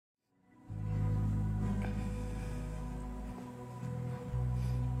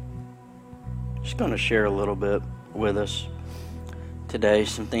just going to share a little bit with us today,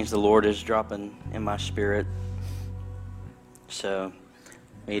 some things the Lord is dropping in my spirit. So,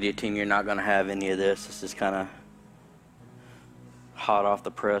 media team, you're not going to have any of this. This is kind of hot off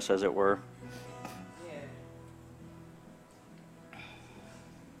the press, as it were.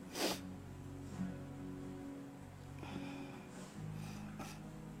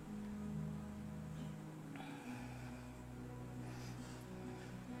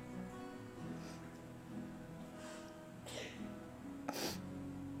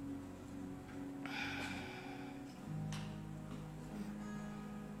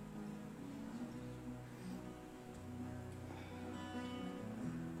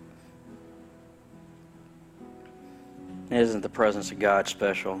 Isn't the presence of God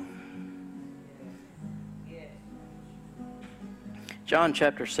special? John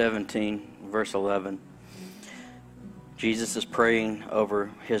chapter 17, verse 11. Jesus is praying over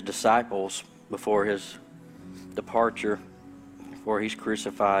his disciples before his departure, before he's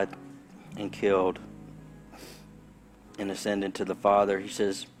crucified and killed and ascended to the Father. He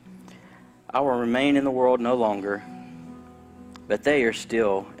says, I will remain in the world no longer, but they are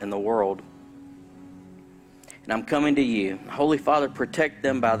still in the world. And I'm coming to you. Holy Father, protect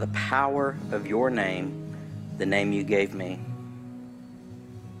them by the power of your name, the name you gave me,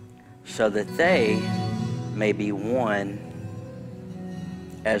 so that they may be one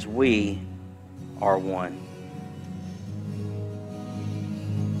as we are one.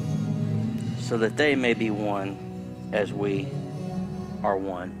 So that they may be one as we are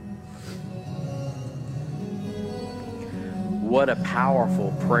one. What a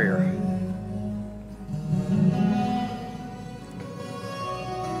powerful prayer.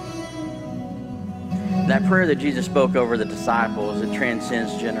 That prayer that Jesus spoke over the disciples, it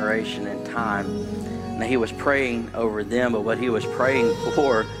transcends generation and time. Now, he was praying over them, but what he was praying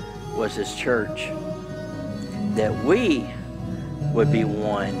for was his church. That we would be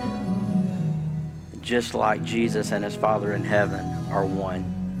one, just like Jesus and his Father in heaven are one.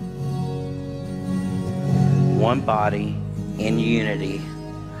 One body in unity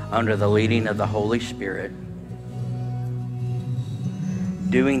under the leading of the Holy Spirit,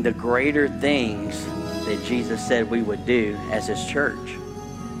 doing the greater things that Jesus said we would do as his church.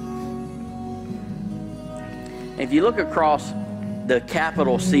 If you look across the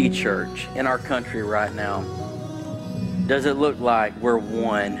capital C church in our country right now, does it look like we're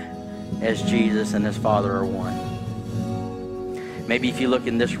one as Jesus and his Father are one? Maybe if you look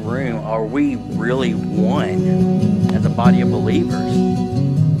in this room, are we really one as a body of believers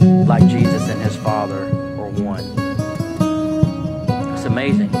like Jesus and his Father are one? It's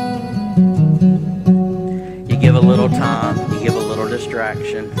amazing. You give a little time, you give a little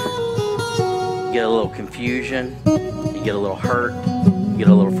distraction, you get a little confusion, you get a little hurt, you get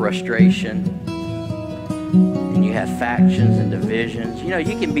a little frustration, and you have factions and divisions. You know,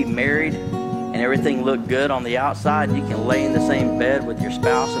 you can be married and everything look good on the outside, and you can lay in the same bed with your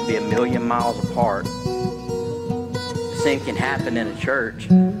spouse and be a million miles apart. The same can happen in a church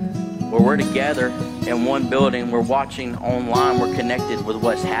where we're together in one building, we're watching online, we're connected with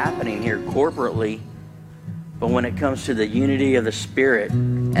what's happening here corporately. But when it comes to the unity of the Spirit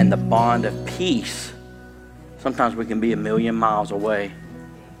and the bond of peace, sometimes we can be a million miles away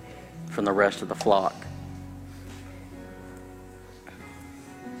from the rest of the flock.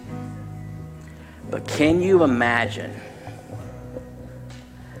 But can you imagine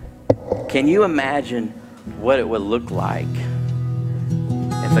what it would look like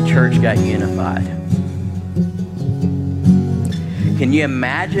if a church got unified? Can you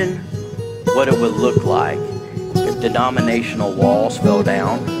imagine what it would look like if denominational walls fell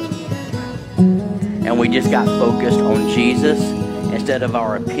down and we just got focused on Jesus instead of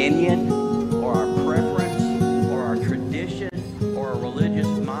our opinion or our preference or our tradition or our religious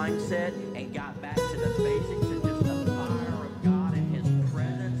mindset, and got back to the basics and just the fire of God and his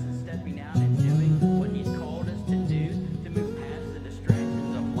presence and stepping out and doing what he's called us to do, to move past the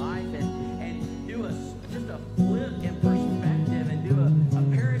distractions of life and do just a flip in perspective and do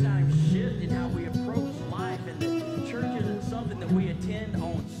a paradigm shift in how we approach life. And the church isn't something that we attend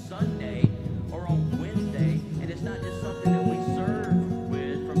on Sunday or on Wednesday, and it's not just something that we serve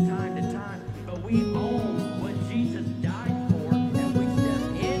with from time to time, but we own what Jesus died for, and we step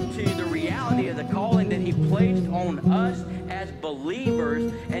into the reality of the calling that he placed on us as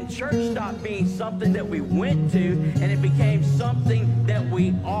believers, and church stopped being something that we went to, and it became something that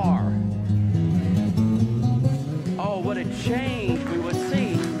we are. Oh, what a change we would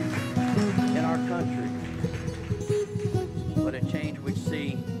see in our country. What a change we'd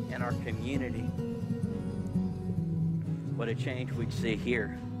see in our community. What a change we'd see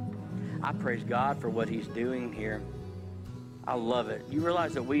here. I praise God for what he's doing here. I love it. You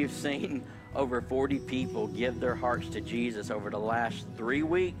realize that we've seen over 40 people give their hearts to Jesus over the last 3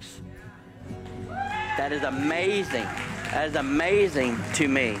 weeks? That is amazing. That is amazing to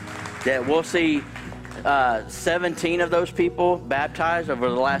me that we'll see 17 of those people baptized over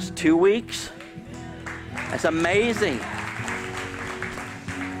the last 2 weeks. That's amazing.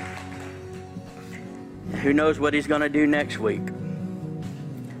 Who knows what he's going to do next week?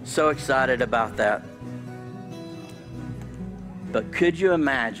 So excited about that. But could you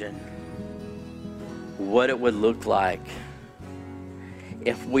imagine what it would look like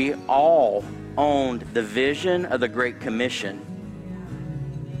if we all owned the vision of the Great Commission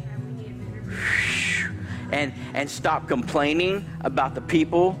and stopped complaining about the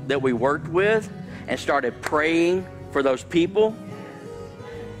people that we worked with and started praying for those people?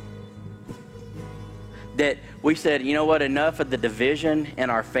 That we said, you know what, enough of the division in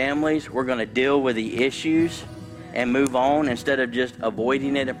our families. We're going to deal with the issues and move on instead of just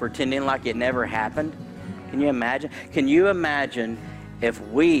avoiding it and pretending like it never happened. Can you imagine? Can you imagine if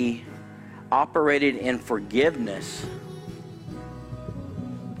we operated in forgiveness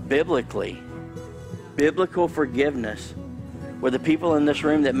biblically? Biblical forgiveness with the people in this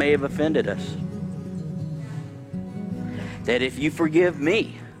room that may have offended us. That if you forgive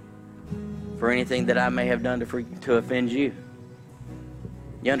me for anything that I may have done to offend you.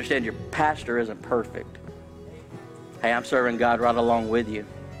 You understand your pastor isn't perfect. Hey, I'm serving God right along with you.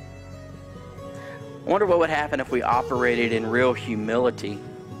 I wonder what would happen if we operated in real humility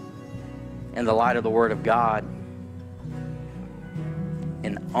in the light of the Word of God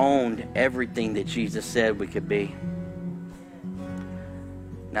and owned everything that Jesus said we could be.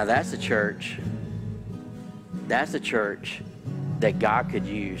 Now that's a church. That's a church that God could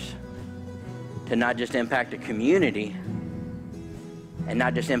use to not just impact a community and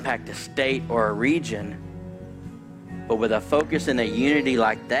not just impact a state or a region, but with a focus and a unity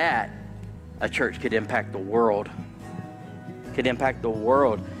like that, a church could impact the world. Could impact the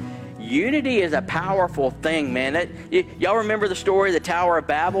world. Unity is a powerful thing, man. Y'all remember the story of the Tower of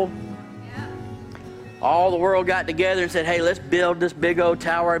Babel? Yeah. All the world got together and said, hey, let's build this big old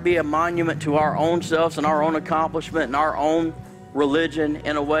tower. It'd be a monument to our own selves and our own accomplishment and our own religion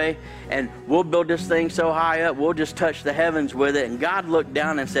in a way, and we'll build this thing so high up we'll just touch the heavens with it. And God looked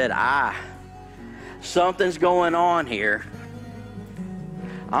down and said, something's going on here.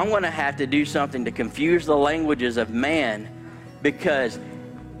 I'm going to have to do something to confuse the languages of man, because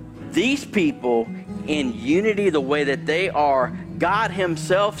these people in unity the way that they are, God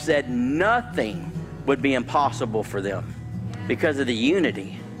himself said nothing would be impossible for them because of the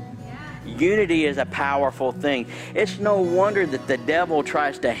unity. Unity is a powerful thing. It's no wonder that the devil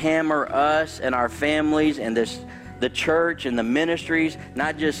tries to hammer us and our families and the church and the ministries,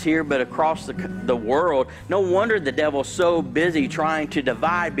 not just here but across the world. No wonder the devil's so busy trying to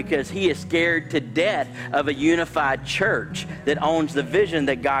divide, because he is scared to death of a unified church that owns the vision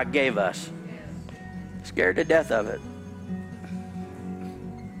that God gave us. Scared to death of it.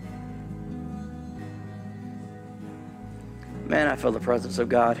 Man, I feel the presence of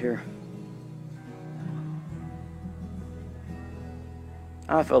God here.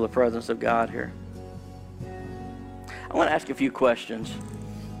 I feel the presence of God here. I want to ask you a few questions.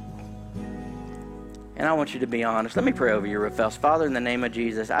 And I want you to be honest. Let me pray over you real fast. Father, in the name of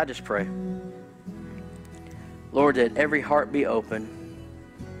Jesus, I just pray, Lord, that every heart be open,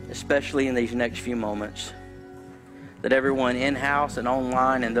 especially in these next few moments. That everyone in-house and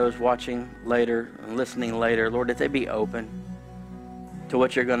online and those watching later and listening later, Lord, that they be open to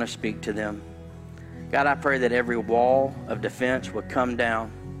what you're going to speak to them. God, I pray that every wall of defense would come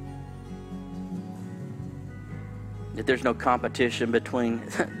down. That there's no competition between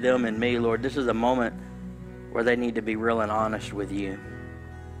them and me, Lord. This is a moment where they need to be real and honest with you.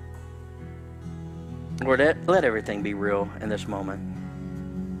 Lord, let everything be real in this moment.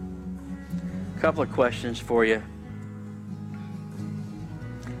 A couple of questions for you.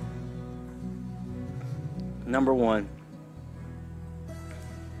 Number one.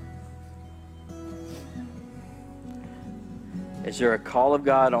 Is there a call of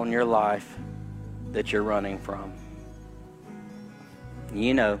God on your life that you're running from?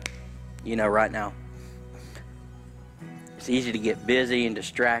 You know right now. It's easy to get busy and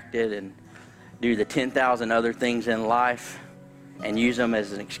distracted and do the 10,000 other things in life and use them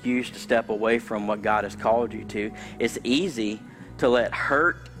as an excuse to step away from what God has called you to. It's easy to let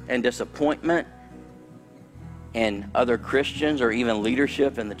hurt and disappointment and other Christians or even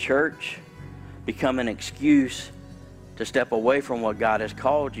leadership in the church become an excuse to step away from what God has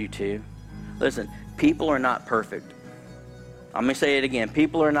called you to. Listen, people are not perfect. I'm going to say it again.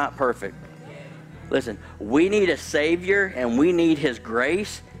 People are not perfect. Listen, we need a Savior and we need His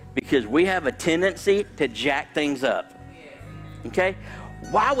grace because we have a tendency to jack things up. Okay?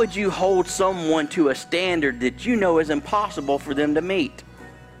 Why would you hold someone to a standard that you know is impossible for them to meet?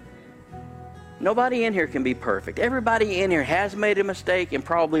 Nobody in here can be perfect. Everybody in here has made a mistake and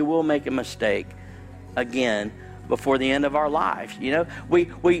probably will make a mistake again before the end of our lives. You know, we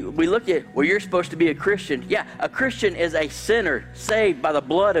look at, well, you're supposed to be a Christian. Yeah, a Christian is a sinner saved by the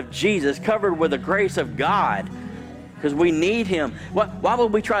blood of Jesus, covered with the grace of God, because we need Him. Why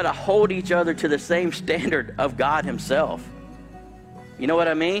would we try to hold each other to the same standard of God Himself? You know what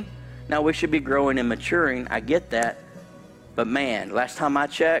I mean? Now, we should be growing and maturing. I get that. But man, last time I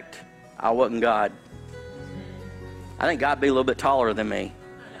checked, I wasn't God. I think God would be a little bit taller than me.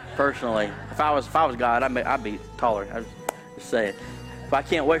 Personally, if I was God, I'd be taller. I just say it. If I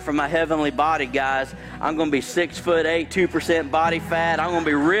can't wait for my heavenly body, guys, I'm going to be 6'8", 2% body fat. I'm going to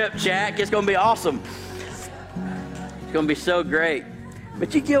be ripped, Jack. It's going to be awesome. It's going to be so great.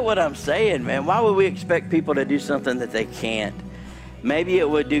 But you get what I'm saying, man. Why would we expect people to do something that they can't? Maybe it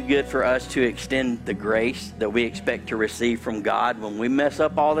would do good for us to extend the grace that we expect to receive from God when we mess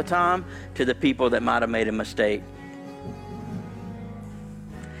up all the time to the people that might have made a mistake.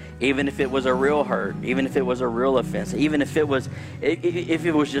 Even if it was a real hurt, even if it was a real offense, even if it was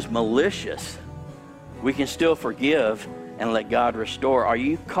just malicious, we can still forgive and let God restore. Are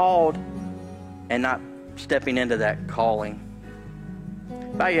you called and not stepping into that calling?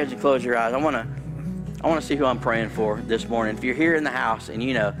 Bow your heads and close your eyes. I want to see who I'm praying for this morning. If you're here in the house and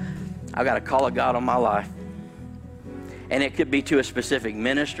you know, I've got a call of God on my life, and it could be to a specific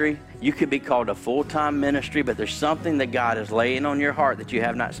ministry. You could be called a full-time ministry, but there's something that God is laying on your heart that you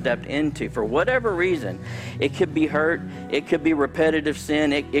have not stepped into for whatever reason. It could be hurt. It could be repetitive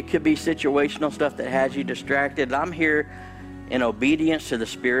sin. It could be situational stuff that has you distracted. I'm here in obedience to the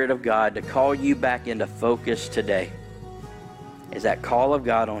Spirit of God to call you back into focus today. Is that call of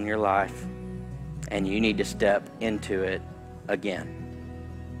God on your life, and you need to step into it again.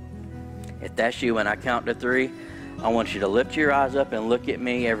 If that's you, when I count to 3, I want you to lift your eyes up and look at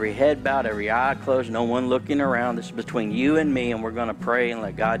me, every head bowed, every eye closed, no one looking around. This is between you and me, and we're going to pray and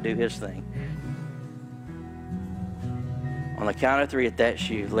let God do His thing. On the count of 3, if that's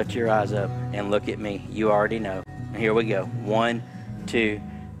you, lift your eyes up and look at me. You already know. And here we go. 1, 2,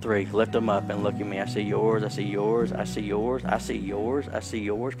 3. Lift them up and look at me. I see yours. I see yours. I see yours. I see yours. I see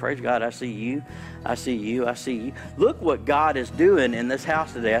yours. Praise God. I see you. I see you. I see you. Look what God is doing in this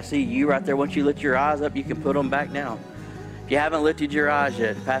house today. I see you right there. Once you lift your eyes up, you can put them back down. If you haven't lifted your eyes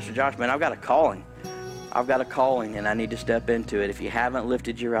yet, Pastor Josh, man, I've got a calling. I've got a calling, and I need to step into it. If you haven't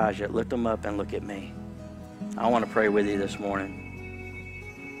lifted your eyes yet, lift them up and look at me. I want to pray with you this morning.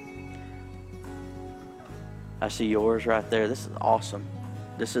 I see yours right there. This is awesome.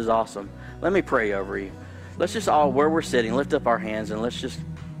 This is awesome. Let me pray over you. Let's just all, where we're sitting, lift up our hands and let's just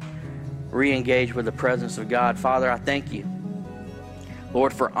re-engage with the presence of God. Father, I thank you,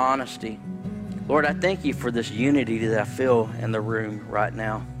 Lord, for honesty. Lord, I thank you for this unity that I feel in the room right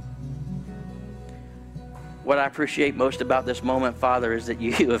now. What I appreciate most about this moment, Father, is that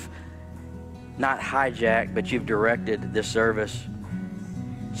you have not hijacked, but you've directed this service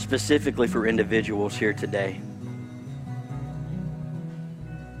specifically for individuals here today.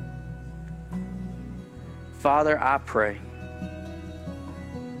 Father, I pray,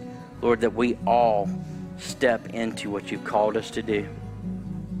 Lord, that we all step into what you've called us to do.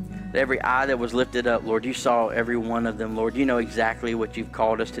 That every eye that was lifted up, Lord, you saw every one of them. Lord, you know exactly what you've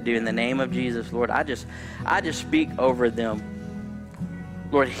called us to do. In the name of Jesus, Lord, I just speak over them.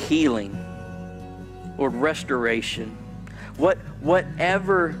 Lord, healing. Lord, restoration.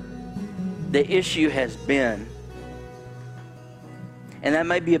 Whatever the issue has been, and that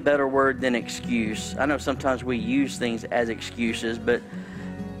may be a better word than excuse. I know sometimes we use things as excuses, but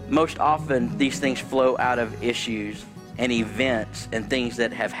most often these things flow out of issues and events and things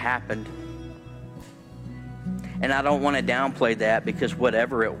that have happened. And I don't want to downplay that, because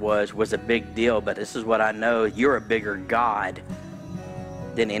whatever it was a big deal, but this is what I know: you're a bigger God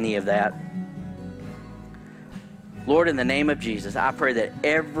than any of that. Lord, in the name of Jesus, I pray that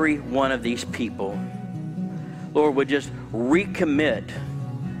every one of these people, Lord, would just recommit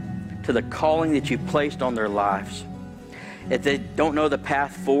to the calling that you've placed on their lives. If they don't know the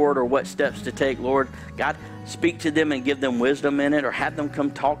path forward or what steps to take, Lord, God, speak to them and give them wisdom in it, or have them come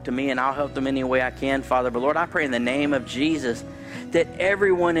talk to me and I'll help them any way I can, Father. But Lord, I pray in the name of Jesus that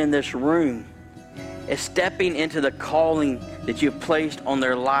everyone in this room is stepping into the calling that you've placed on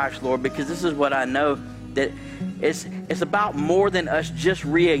their lives, Lord, because this is what I know, that it's about more than us just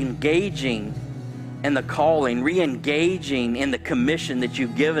re-engaging and the calling, re-engaging in the commission that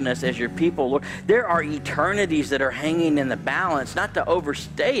you've given us as your people, Lord. There are eternities that are hanging in the balance, not to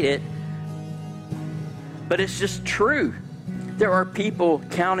overstate it, but it's just true. There are people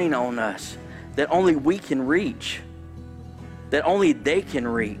counting on us that only we can reach, that only they can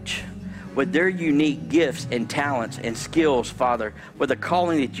reach with their unique gifts and talents and skills, Father, with the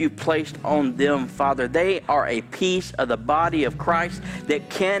calling that you've placed on them, Father. They are a piece of the body of Christ that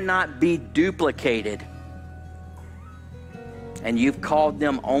cannot be duplicated. And you've called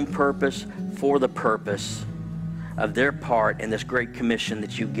them on purpose for the purpose of their part in this great commission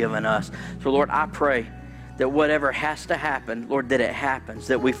that you've given us. So, Lord, I pray that whatever has to happen, Lord, that it happens,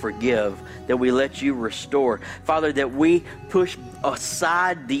 that we forgive, that we let you restore. Father, that we push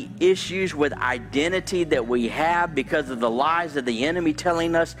aside the issues with identity that we have because of the lies of the enemy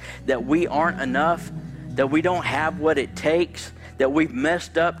telling us that we aren't enough, that we don't have what it takes, that we've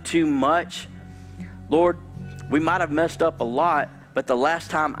messed up too much. Lord, we might have messed up a lot, but the last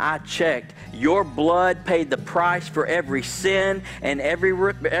time I checked, your blood paid the price for every sin and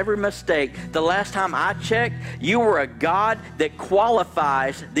every mistake. The last time I checked, you were a God that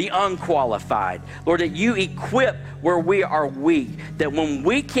qualifies the unqualified. Lord, that you equip where we are weak. That when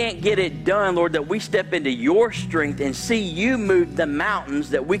we can't get it done, Lord, that we step into your strength and see you move the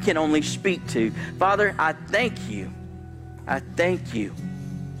mountains that we can only speak to. Father, I thank you. I thank you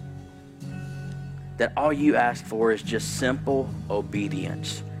that all you ask for is just simple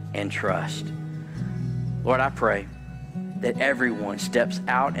obedience and trust. Lord, I pray that everyone steps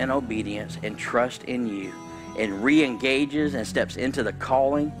out in obedience and trust in you and re-engages and steps into the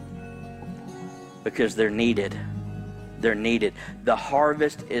calling because they're needed. They're needed. The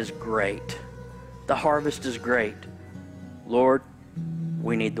harvest is great. The harvest is great. Lord,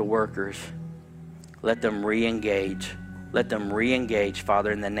 we need the workers. Let them re-engage. Let them re-engage,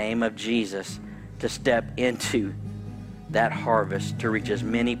 Father, in the name of Jesus, to step into that harvest to reach as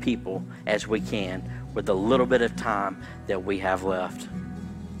many people as we can with the little bit of time that we have left.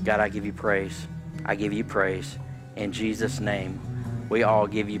 God, I give you praise. I give you praise. In Jesus' name, we all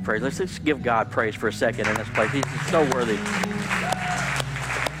give you praise. Let's just give God praise for a second in this place. He's so worthy.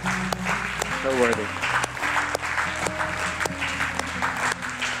 So worthy.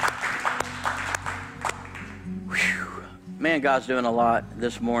 Whew. Man, God's doing a lot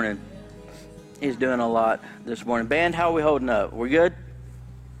this morning. He's doing a lot this morning. Band, how are we holding up? We're good?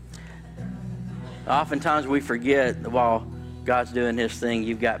 Oftentimes we forget that while God's doing his thing,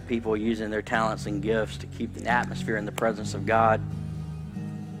 you've got people using their talents and gifts to keep the atmosphere in the presence of God.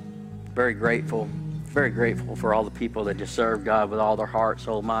 Very grateful for all the people that just serve God with all their heart,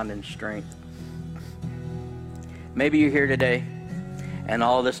 soul, mind, and strength. Maybe you're here today and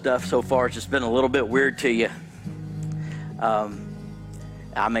all this stuff so far has just been a little bit weird to you.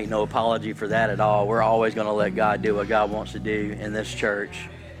 I make no apology for that at all. We're always going to let God do what God wants to do in this church.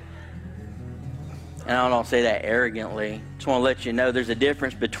 And I don't say that arrogantly. Just want to let you know there's a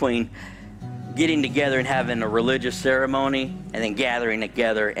difference between getting together and having a religious ceremony and then gathering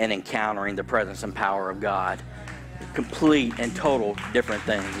together and encountering the presence and power of God. Complete and total different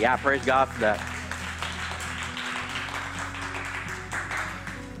thing. Yeah, I praise God for that.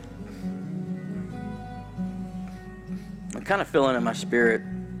 I'm kind of feeling in my spirit,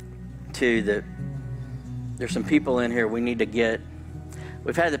 too, that there's some people in here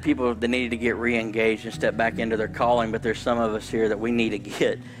we've had the people that needed to get re-engaged and step back into their calling, but there's some of us here that we need to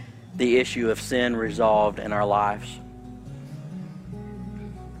get the issue of sin resolved in our lives.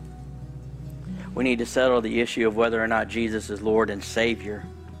 We need to settle the issue of whether or not Jesus is Lord and Savior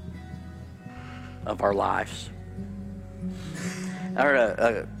of our lives. I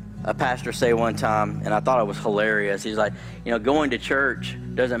heard a pastor say one time, and I thought it was hilarious. He's like, going to church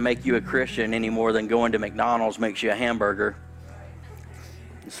doesn't make you a Christian any more than going to McDonald's makes you a hamburger.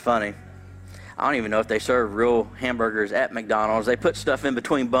 It's funny. I don't even know if they serve real hamburgers at McDonald's. They put stuff in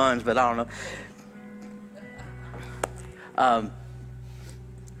between buns, but I don't know.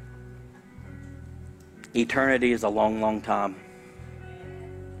 Eternity is a long, long time.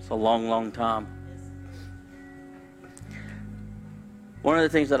 It's a long, long time. One of the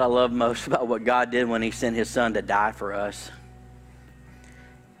things that I love most about what God did when he sent his son to die for us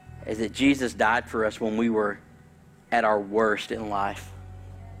is that Jesus died for us when we were at our worst in life.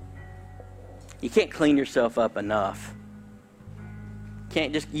 You can't clean yourself up enough. You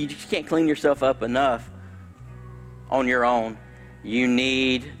just can't clean yourself up enough on your own. You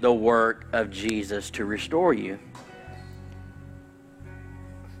need the work of Jesus to restore you.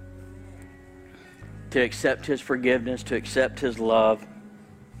 To accept his forgiveness, to accept his love.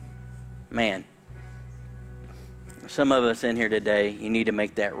 Man, some of us in here today, you need to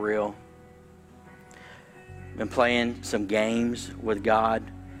make that real. been playing some games with God.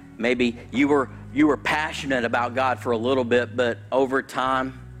 Maybe you were passionate about God for a little bit, but over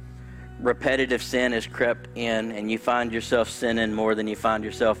time, repetitive sin has crept in, and you find yourself sinning more than you find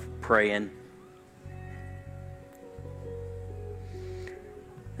yourself praying.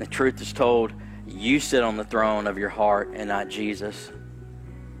 The truth is told, you sit on the throne of your heart and not Jesus.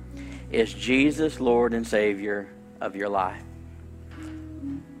 Is Jesus Lord and Savior of your life?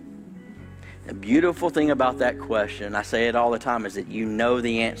 The beautiful thing about that question, I say it all the time, is that you know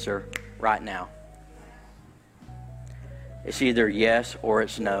the answer right now. It's either yes or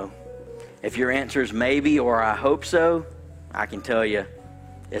it's no. If your answer is maybe or I hope so, I can tell you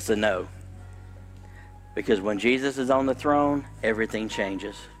it's a no. Because when Jesus is on the throne, everything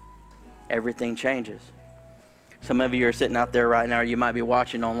changes. Everything changes. Some of you are sitting out there right now, or you might be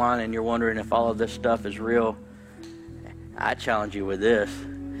watching online and you're wondering if all of this stuff is real. I challenge you with this.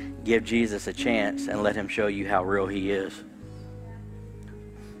 Give Jesus a chance and let him show you how real he is.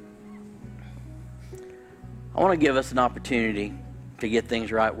 I want to give us an opportunity to get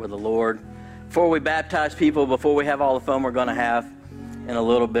things right with the Lord. Before we baptize people, before we have all the fun we're going to have in a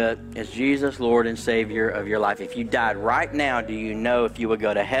little bit, is Jesus Lord and Savior of your life? If you died right now, do you know if you would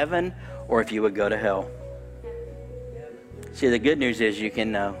go to heaven or if you would go to hell? See, the good news is you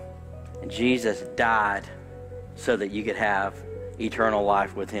can know. Jesus died so that you could have eternal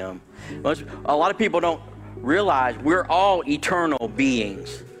life with him. A lot of people don't realize we're all eternal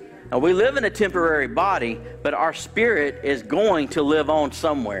beings. Now, we live in a temporary body, but our spirit is going to live on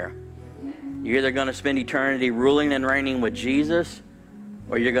somewhere. You're either going to spend eternity ruling and reigning with Jesus,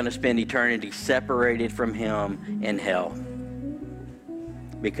 or you're going to spend eternity separated from him in hell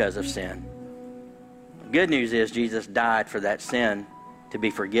because of sin. The good news is Jesus died for that sin to be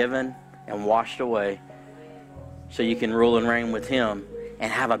forgiven and washed away, so you can rule and reign with him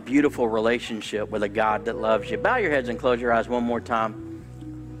and have a beautiful relationship with a God that loves you. Bow your heads and close your eyes one more time.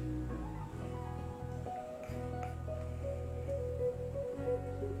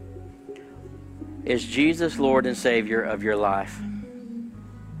 Is Jesus Lord and Savior of your life?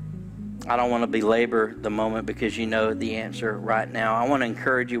 I don't want to belabor the moment because you know the answer right now. I want to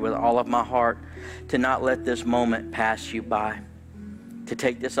encourage you with all of my heart to not let this moment pass you by. To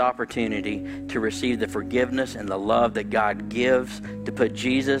take this opportunity to receive the forgiveness and the love that God gives, to put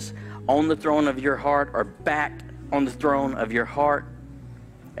Jesus on the throne of your heart or back on the throne of your heart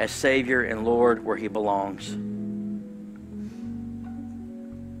as Savior and Lord where he belongs.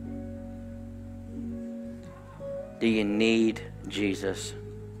 Do you need Jesus?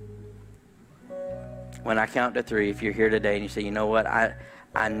 When I count to 3, if you're here today and you say, you know what, I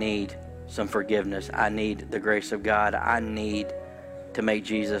need some forgiveness. I need the grace of God. I need to make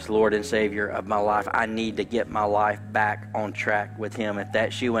Jesus Lord and Savior of my life. I need to get my life back on track with him. If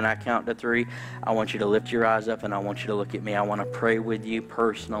that's you, when I count to 3, I want you to lift your eyes up and I want you to look at me. I want to pray with you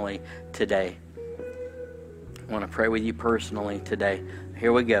personally today. I want to pray with you personally today.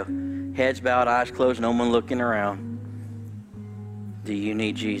 Here we go. Heads bowed, eyes closed, no one looking around. Do you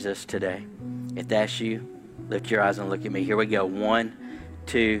need Jesus today? If that's you, lift your eyes and look at me. Here we go. 1,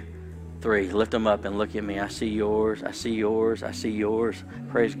 2, 3. Lift them up and look at me. I see yours. I see yours. I see yours.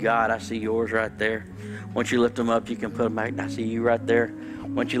 Praise God. I see yours right there. Once you lift them up, you can put them back. I see you right there.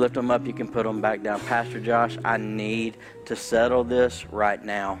 Once you lift them up, you can put them back down. Pastor Josh, I need to settle this right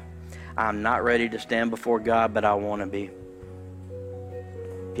now. I'm not ready to stand before God, but I want to be.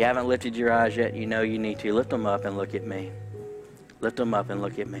 If you haven't lifted your eyes yet, you know you need to. Lift them up and look at me. Lift them up and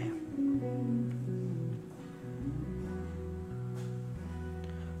look at me.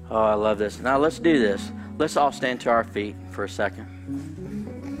 Oh, I love this. Now let's do this. Let's all stand to our feet for a second.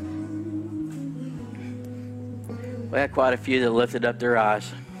 We had quite a few that lifted up their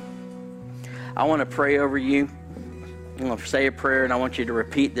eyes. I want to pray over you. I'm going to say a prayer and I want you to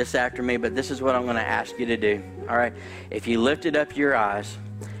repeat this after me, but this is what I'm going to ask you to do. All right? If you lifted up your eyes,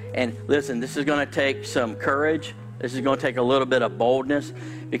 and listen, this is going to take some courage. This is going to take a little bit of boldness,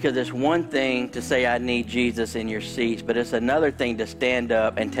 because it's one thing to say I need Jesus in your seats, but it's another thing to stand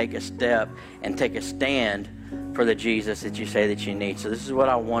up and take a step and take a stand for the Jesus that you say that you need. So this is what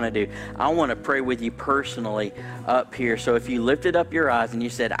I want to do. I want to pray with you personally up here. So if you lifted up your eyes and you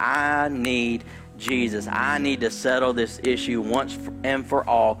said, I need Jesus, I need to settle this issue once and for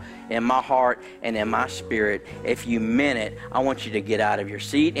all in my heart and in my spirit. If you meant it, I want you to get out of your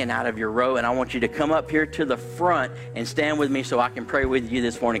seat and out of your row, and I want you to come up here to the front and stand with me so I can pray with you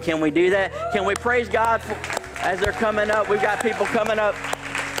this morning. Can we do that? Can we praise God as they're coming up? We've got people coming up.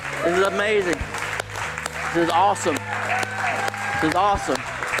 This is amazing. This is awesome. This is awesome.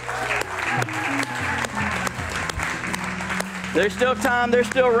 There's still time. There's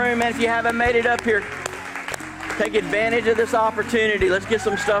still room. And if you haven't made it up here, Take advantage of this opportunity. Let's get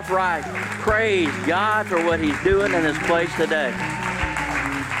some stuff right. Praise God for what He's doing in this place today.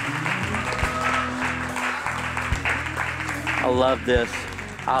 I love this.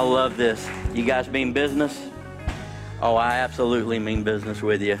 I love this. You guys mean business? Oh, I absolutely mean business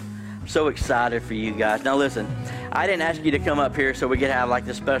with you. I'm so excited for you guys. Now listen, I didn't ask you to come up here so we could have like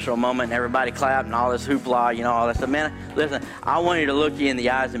this special moment and everybody clap and all this hoopla, you know, all that stuff. Man, listen, I wanted to look you in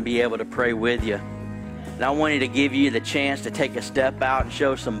the eyes and be able to pray with you. And I wanted to give you the chance to take a step out and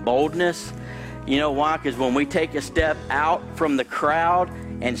show some boldness. You know why? Because when we take a step out from the crowd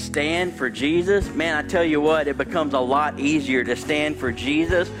and stand for Jesus, man, I tell you what, it becomes a lot easier to stand for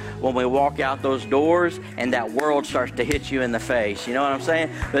Jesus when we walk out those doors and that world starts to hit you in the face. You know what I'm saying?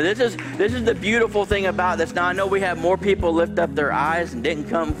 But this is the beautiful thing about this. Now, I know we have more people lift up their eyes and didn't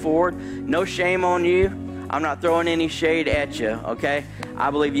come forward. No shame on you. I'm not throwing any shade at you, okay? I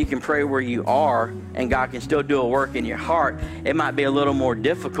believe you can pray where you are and God can still do a work in your heart. It might be a little more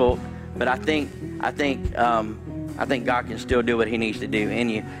difficult, but I think God can still do what He needs to do in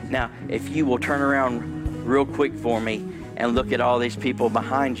you. Now, if you will turn around real quick for me and look at all these people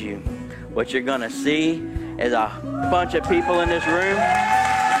behind you, what you're going to see is a bunch of people in this room.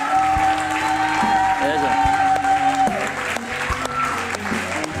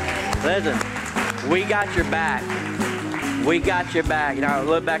 Listen, we got your back. We got your back. Now,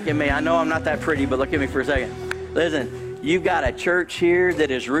 look back at me. I know I'm not that pretty, but look at me for a second. Listen, you've got a church here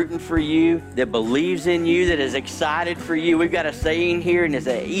that is rooting for you, that believes in you, that is excited for you. We've got a saying here, and it's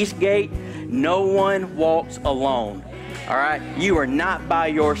at Eastgate, no one walks alone. All right? You are not by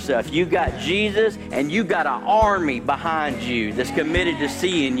yourself. You got Jesus, and you got an army behind you that's committed to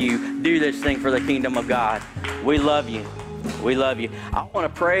seeing you do this thing for the kingdom of God. We love you. We love you. I want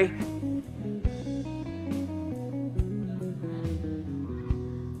to pray.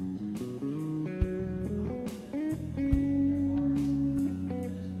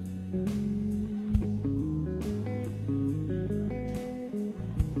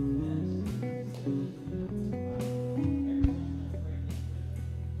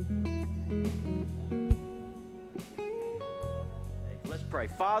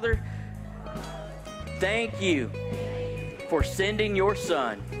 Father, thank you for sending your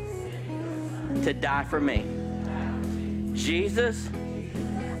Son to die for me. Jesus,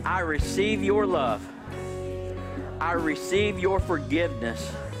 I receive your love. I receive your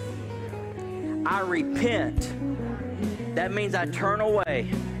forgiveness. I repent. That means I turn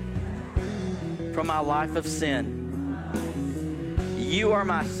away from my life of sin. You are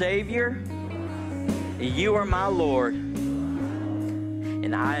my Savior. You are my Lord.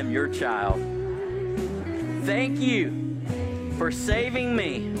 And I am your child. Thank you for saving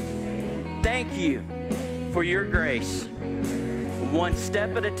me. Thank you for your grace. One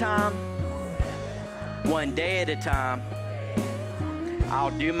step at a time, one day at a time,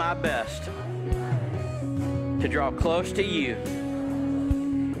 I'll do my best to draw close to you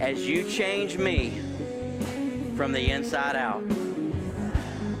as you change me from the inside out.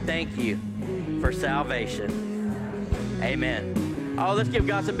 Thank you for salvation. Amen. Oh, let's give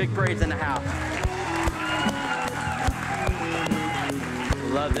God some big praise in the house.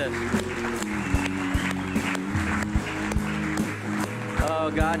 Love this. Oh,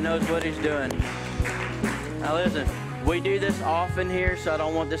 God knows what He's doing. Now listen, we do this often here, so I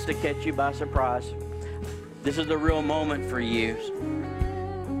don't want this to catch you by surprise. This is a real moment for you.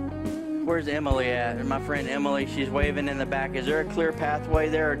 Where's Emily at? My friend Emily, she's waving in the back. Is there a clear pathway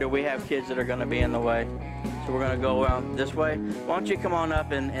there, or do we have kids that are going to be in the way? So we're going to go around this way. Why don't you come on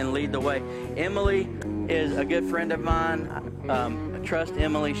up and lead the way? Emily is a good friend of mine. I trust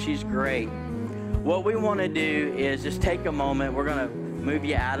Emily. She's great. What we want to do is just take a moment. We're going to move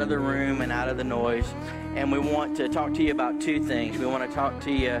you out of the room and out of the noise. And we want to talk to you about two things. We want to talk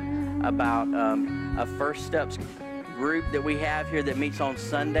to you about a First Steps group that we have here that meets on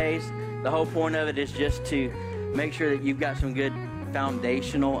Sundays. The whole point of it is just to make sure that you've got some good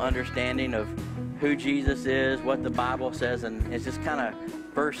foundational understanding of who Jesus is, what the Bible says, and it's just kind of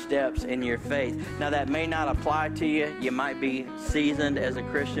first steps in your faith. Now, that may not apply to you. You might be seasoned as a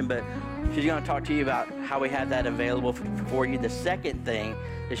Christian, but she's going to talk to you about how we have that available for you. The second thing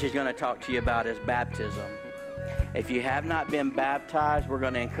that she's going to talk to you about is baptism. If you have not been baptized, we're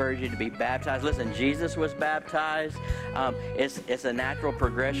going to encourage you to be baptized. Listen, Jesus was baptized. It's a natural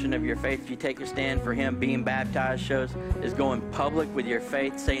progression of your faith. If you take a stand for Him, being baptized is going public with your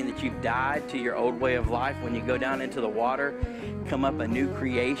faith, saying that you've died to your old way of life. When you go down into the water, come up a new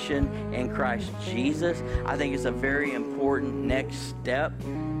creation in Christ Jesus. I think it's a very important next step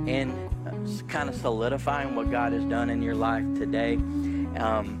in kind of solidifying what God has done in your life today.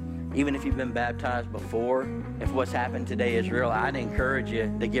 Even if you've been baptized before, if what's happened today is real, I'd encourage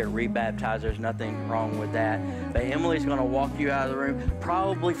you to get rebaptized. There's nothing wrong with that. But Emily's going to walk you out of the room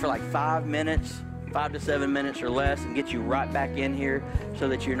probably for like 5 to 7 minutes or less, and get you right back in here so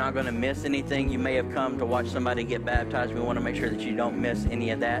that you're not going to miss anything. You may have come to watch somebody get baptized. We want to make sure that you don't miss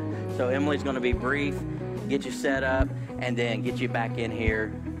any of that. So Emily's going to be brief, get you set up, and then get you back in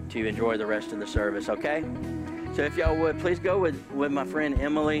here to enjoy the rest of the service, okay? So if y'all would, please go with my friend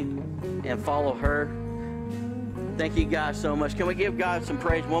Emily and follow her. Thank you guys so much. Can we give God some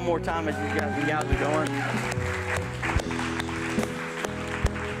praise one more time as you guys are going?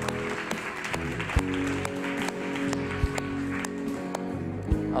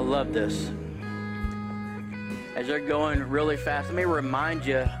 I love this. As they're going really fast, let me remind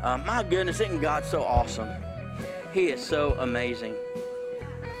you, my goodness, isn't God so awesome? He is so amazing.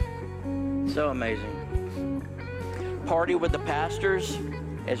 So amazing. Party with the pastors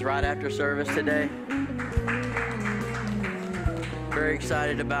is right after service today. Very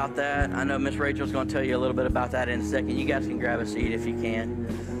excited about that. I know Miss Rachel's going to tell you a little bit about that in a second. You guys can grab a seat if you can.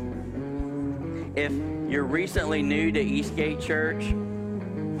 If you're recently new to Eastgate Church,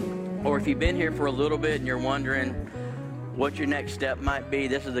 or if you've been here for a little bit and you're wondering what your next step might be,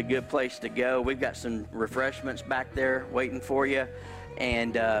 this is a good place to go. We've got some refreshments back there waiting for you.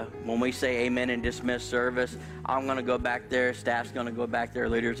 And when we say amen and dismiss service, I'm going to go back there, staff's going to go back there,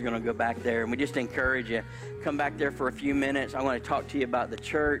 leaders are going to go back there. And we just encourage you, come back there for a few minutes. I want to talk to you about the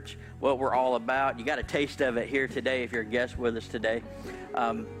church, what we're all about. You got a taste of it here today if you're a guest with us today.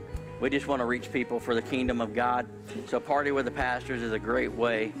 We just want to reach people for the kingdom of God. So Party with the Pastors is a great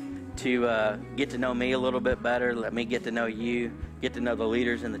way to get to know me a little bit better, let me get to know you, get to know the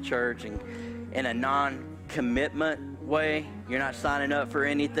leaders in the church, and in a non-commitment way. You're not signing up for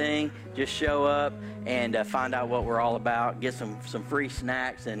anything. Just show up and find out what we're all about. Get some free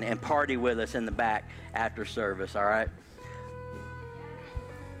snacks and party with us in the back after service, all right?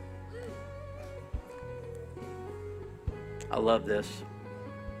 I love this.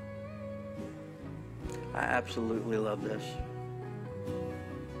 I absolutely love this.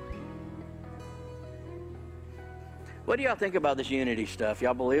 What do y'all think about this unity stuff?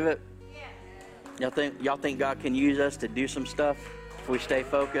 Y'all believe it? Y'all think God can use us to do some stuff if we stay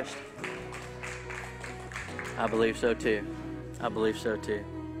focused? I believe so too. I believe so too.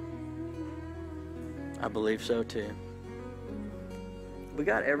 I believe so too. We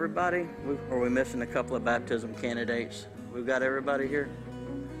got everybody? Or are we missing a couple of baptism candidates? We've got everybody here?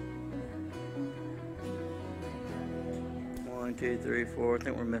 1, 2, 3, 4. I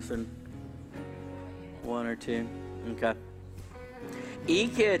think we're missing 1 or 2. Okay.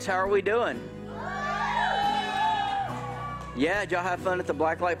 E-Kids, how are we doing? Yeah, did y'all have fun at the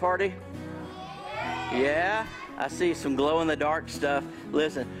blacklight party? Yeah? I see some glow-in-the-dark stuff.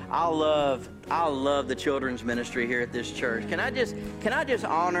 Listen, I love the children's ministry here at this church. Can I just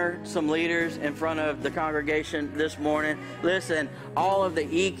honor some leaders in front of the congregation this morning? Listen, all of the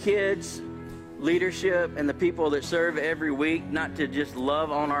E-Kids leadership and the people that serve every week, not to just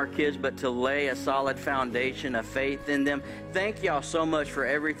love on our kids, but to lay a solid foundation of faith in them. Thank y'all so much for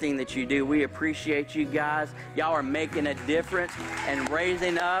everything that you do. We appreciate you guys. Y'all are making a difference and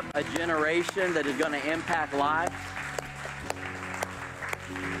raising up a generation that is going to impact lives.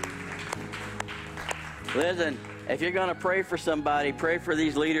 Listen, if you're going to pray for somebody, pray for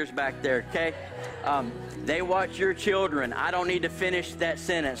these leaders back there, okay? They watch your children. I don't need to finish that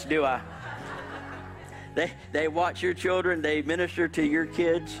sentence, do I? They watch your children. They minister to your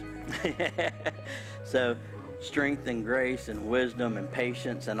kids. So strength and grace and wisdom and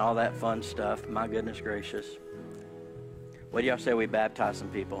patience and all that fun stuff. My goodness gracious. What do y'all say we baptize some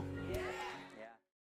people?